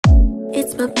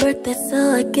It's my birthday,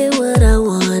 so I get what I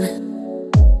want.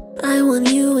 I want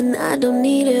you and I don't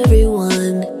need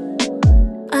everyone.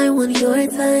 I want your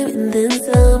time and then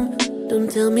some.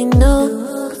 Don't tell me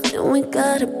no, 'cause then we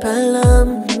got a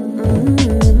problem.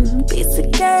 Piece of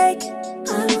cake,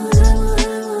 I want,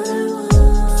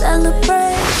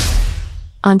 celebrate.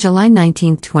 On July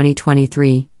 19,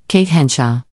 2023, Kate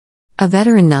Henshaw, a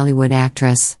veteran Nollywood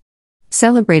actress,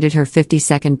 celebrated her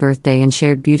 52nd birthday and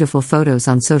shared beautiful photos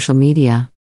on social media.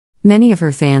 Many of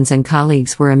her fans and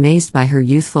colleagues were amazed by her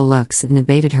youthful looks and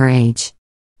debated her age.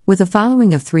 With a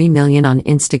following of 3 million on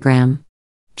Instagram,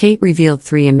 Kate revealed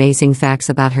 3 amazing facts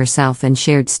about herself and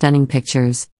shared stunning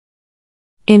pictures.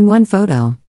 In one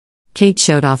photo, Kate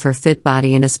showed off her fit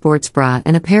body in a sports bra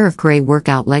and a pair of gray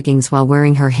workout leggings while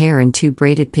wearing her hair in 2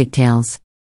 braided pigtails.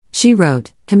 She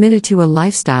wrote, "Committed to a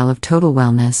lifestyle of total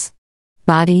wellness.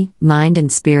 Body, mind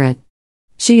and spirit.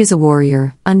 She is a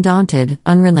warrior, undaunted,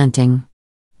 unrelenting.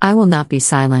 I will not be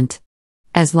silent.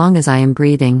 As long as I am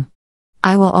breathing,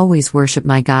 I will always worship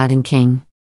my God and King.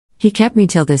 He kept me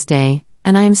till this day,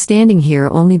 and I am standing here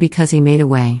only because He made a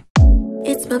way."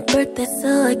 It's my birthday,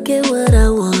 so I get what I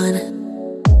want.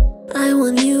 I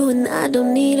want you and I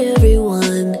don't need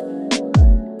everyone.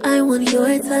 I want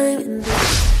your time and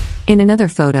In another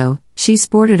photo, she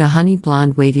sported a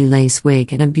honey-blond wavy lace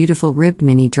wig and a beautiful ribbed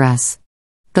mini dress.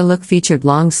 The look featured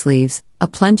long sleeves, a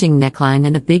plunging neckline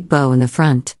and a big bow in the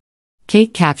front.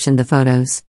 Kate captioned the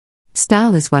photos,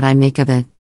 "Style is what I make of it.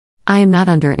 I am not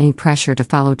under any pressure to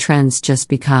follow trends just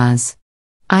because.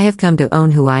 I have come to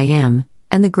own who I am,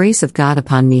 and the grace of God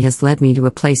upon me has led me to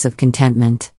a place of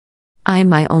contentment. I am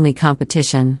my only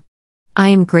competition. I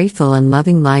am grateful and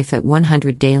loving life at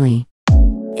 100 daily."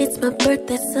 It's my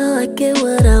birthday, so I get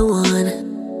what I want.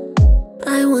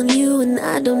 I want you and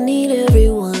I don't need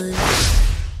everyone.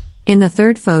 In the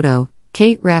third photo,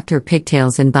 Kate wrapped her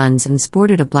pigtails in buns and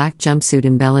sported a black jumpsuit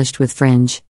embellished with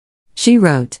fringe. She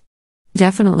wrote,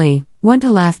 "Definitely, one to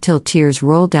laugh till tears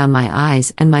roll down my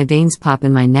eyes and my veins pop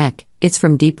in my neck. It's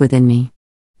from deep within me.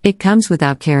 It comes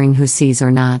without caring who sees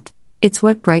or not. It's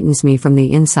what brightens me from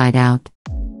the inside out."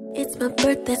 It's my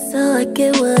birthday, so I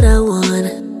get what I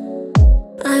want.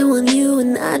 I want you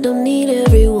and I don't need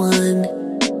everyone.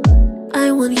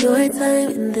 I want your time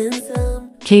and then some.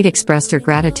 Kate expressed her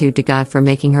gratitude to God for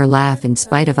making her laugh in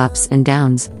spite of ups and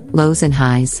downs, lows and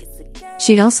highs.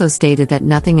 She also stated that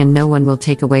nothing and no one will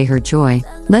take away her joy.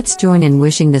 Let's join in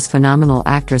wishing this phenomenal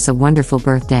actress a wonderful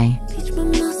birthday. Peach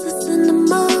mimosas in the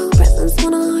mall, presents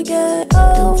when I get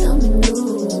old. Don't tell me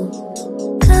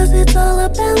no, 'cause it's all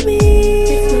about me.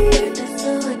 It's my birthday,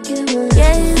 so I get what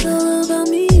yeah, it's all about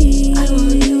me. I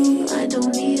want you, I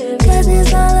don't need it. 'Cause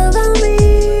it's all about me.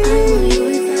 I want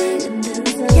your time and then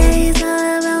some. Yeah, it's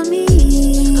all about me.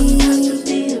 I'm about to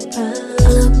be a problem.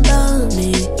 All about me.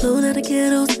 Blowing out the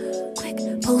ghettos, quick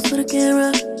pose for the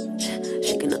camera,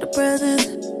 shaking up the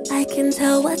presents. I can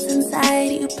tell what's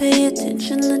inside. You pay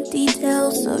attention to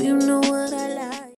details, so you know what I